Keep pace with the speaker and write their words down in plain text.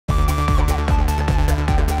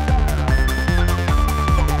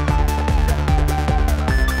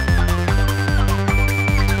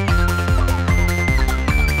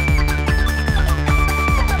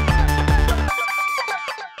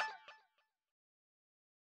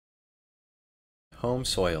home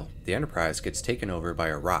soil. The Enterprise gets taken over by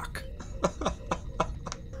a rock.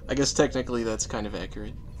 I guess technically that's kind of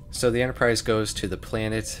accurate. So the Enterprise goes to the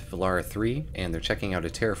planet Valara 3, and they're checking out a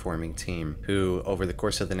terraforming team who, over the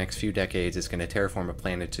course of the next few decades, is going to terraform a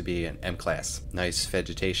planet to be an M-class. Nice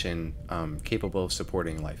vegetation, capable of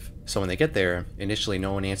supporting life. So when they get there, initially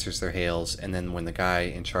no one answers their hails, and then when the guy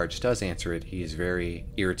in charge does answer it, he is very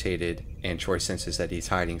irritated, and Troy senses that he's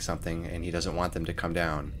hiding something, and he doesn't want them to come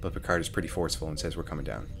down. But Picard is pretty forceful and says, we're coming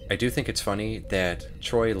down. I do think it's funny that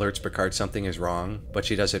Troy alerts Picard something is wrong, but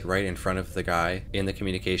she does it right in front of the guy in the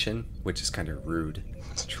communication, which is kind of rude.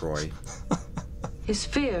 It's Troy. His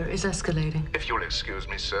fear is escalating. If you'll excuse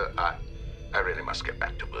me, sir, I really must get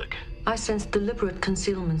back to work. I sense deliberate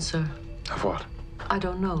concealment, sir. Of what? I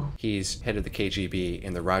don't know. He's head of the KGB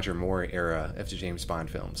in the Roger Moore era of the James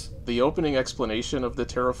Bond films. The opening explanation of the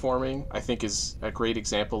terraforming, I think, is a great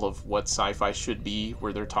example of what sci-fi should be,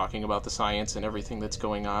 where they're talking about the science and everything that's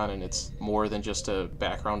going on, and it's more than just a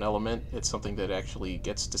background element. It's something that actually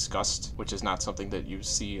gets discussed, which is not something that you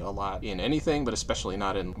see a lot in anything, but especially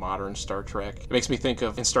not in modern Star Trek. It makes me think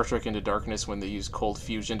of in Star Trek Into Darkness when they use cold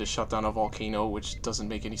fusion to shut down a volcano, which doesn't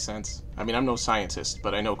make any sense. I mean, I'm no scientist,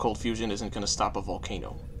 but I know cold fusion isn't going to stop a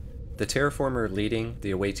volcano. The terraformer leading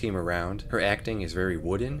the away team around, her acting is very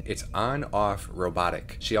wooden. It's on-off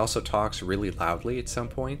robotic. She also talks really loudly at some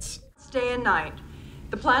points. Day and night.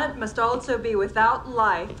 The planet must also be without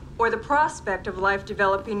life or the prospect of life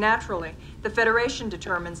developing naturally. The Federation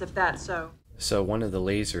determines if that's so. So one of the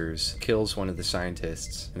lasers kills one of the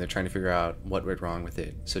scientists, and they're trying to figure out what went wrong with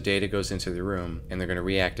it. So Data goes into the room, and they're going to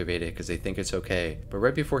reactivate it because they think it's okay. But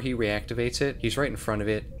right before he reactivates it, he's right in front of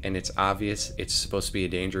it, and it's obvious it's supposed to be a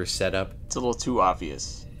dangerous setup. It's a little too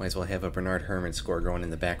obvious. Might as well have a Bernard Herrmann score going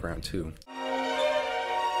in the background, too.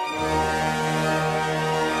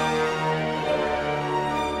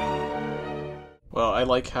 Well, I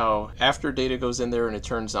like how after Data goes in there and it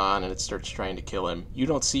turns on and it starts trying to kill him, you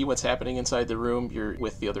don't see what's happening inside the room. You're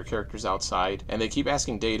with the other characters outside, and they keep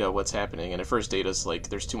asking Data what's happening, and at first Data's like,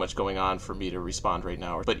 there's too much going on for me to respond right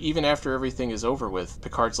now. But even after everything is over with,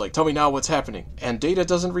 Picard's like, tell me now what's happening. And Data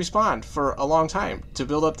doesn't respond for a long time to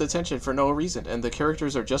build up the tension for no reason, and the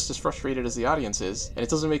characters are just as frustrated as the audience is, and it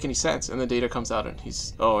doesn't make any sense. And then Data comes out and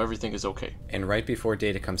he's, oh, everything is okay. And right before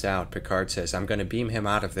Data comes out, Picard says, I'm going to beam him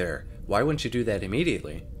out of there. Why wouldn't you do that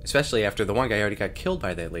immediately? Especially after the one guy already got killed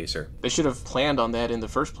by that laser. They should have planned on that in the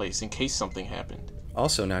first place in case something happened.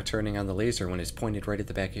 Also not turning on the laser when it's pointed right at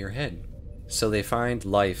the back of your head. So they find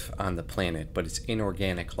life on the planet, but it's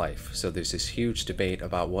inorganic life. So there's this huge debate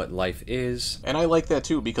about what life is. And I like that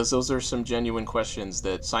too, because those are some genuine questions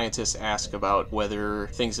that scientists ask about whether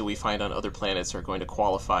things that we find on other planets are going to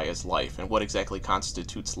qualify as life, and what exactly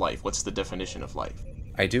constitutes life. What's the definition of life?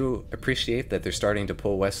 I do appreciate that they're starting to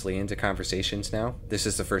pull Wesley into conversations now. This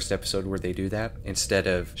is the first episode where they do that. Instead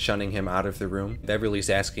of shunning him out of the room, Beverly's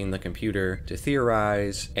asking the computer to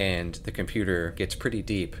theorize, and the computer gets pretty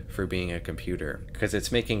deep for being a computer, because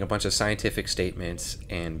it's making a bunch of scientific statements,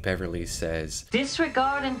 and Beverly says,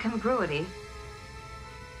 Disregard incongruity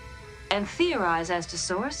and theorize as to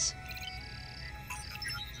source.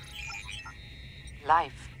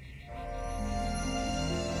 Life.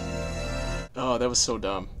 Oh, that was so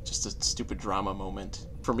dumb. Just a stupid drama moment.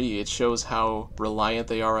 For me, it shows how reliant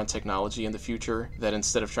they are on technology in the future, that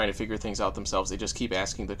instead of trying to figure things out themselves, they just keep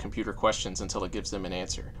asking the computer questions until it gives them an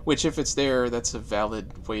answer. Which, if it's there, that's a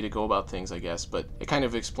valid way to go about things, I guess, but it kind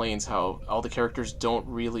of explains how all the characters don't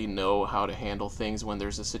really know how to handle things when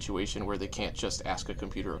there's a situation where they can't just ask a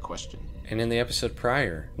computer a question. And in the episode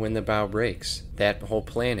prior, when the bow breaks, that whole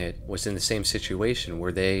planet was in the same situation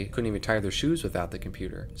where they couldn't even tie their shoes without the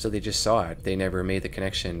computer. So they just saw it. They never made the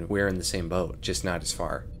connection, we're in the same boat, just not as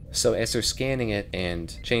far. So as they're scanning it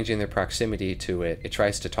and changing their proximity to it, it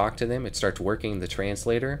tries to talk to them. It starts working the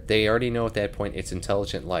translator. They already know at that point it's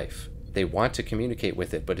intelligent life. They want to communicate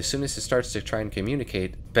with it, but as soon as it starts to try and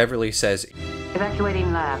communicate, Beverly says,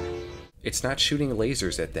 Evacuating lab. It's not shooting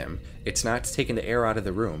lasers at them. It's not taking the air out of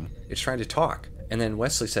the room. It's trying to talk. And then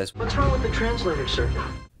Wesley says, What's wrong with the translator, sir?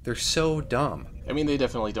 They're so dumb. I mean, they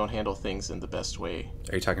definitely don't handle things in the best way.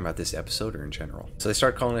 Are you talking about this episode or in general? So they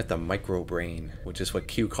start calling it the microbrain, which is what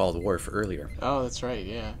Q called Worf earlier. Oh, that's right,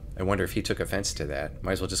 yeah. I wonder if he took offense to that.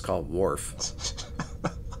 Might as well just call it Worf.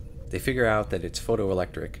 They figure out that it's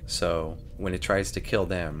photoelectric, so when it tries to kill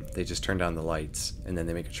them, they just turn down the lights, and then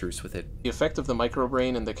they make a truce with it. The effect of the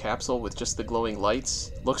microbrain in the capsule with just the glowing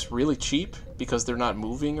lights looks really cheap because they're not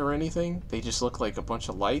moving or anything. They just look like a bunch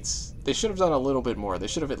of lights. They should have done a little bit more. They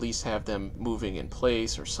should have at least have them moving in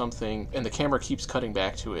place or something, and the camera keeps cutting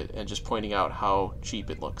back to it and just pointing out how cheap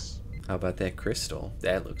it looks. How about that crystal?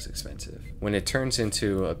 That looks expensive. When it turns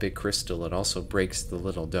into a big crystal, it also breaks the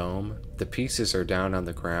little dome. The pieces are down on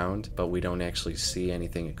the ground, but we don't actually see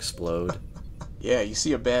anything explode. Yeah, you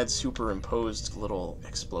see a bad superimposed little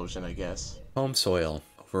explosion, I guess. Home soil.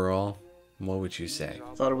 Overall, what would you say?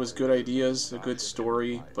 Thought it was good ideas, a good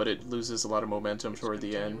story, but it loses a lot of momentum toward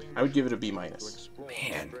the end. I would give it a B-. Man,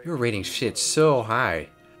 you're rating shit so high.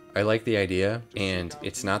 I like the idea, and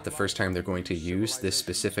it's not the first time they're going to use this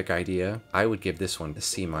specific idea. I would give this one a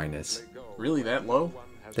C-. Really that low?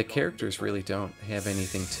 The characters really don't have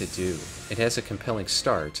anything to do. It has a compelling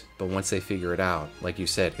start, but once they figure it out, like you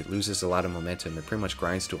said, it loses a lot of momentum. It pretty much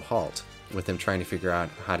grinds to a halt with them trying to figure out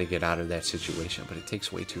how to get out of that situation, but it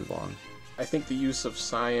takes way too long. I think the use of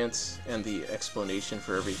science and the explanation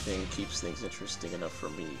for everything keeps things interesting enough for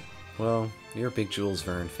me. Well, you're a big Jules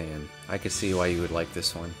Verne fan. I could see why you would like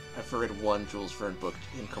this one. I've read one Jules Verne book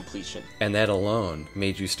in completion. And that alone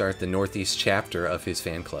made you start the Northeast chapter of his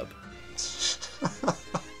fan club.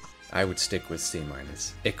 I would stick with C-.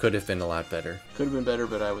 It could have been a lot better. Could have been better,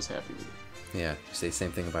 but I was happy with it. Yeah, you say the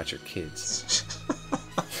same thing about your kids.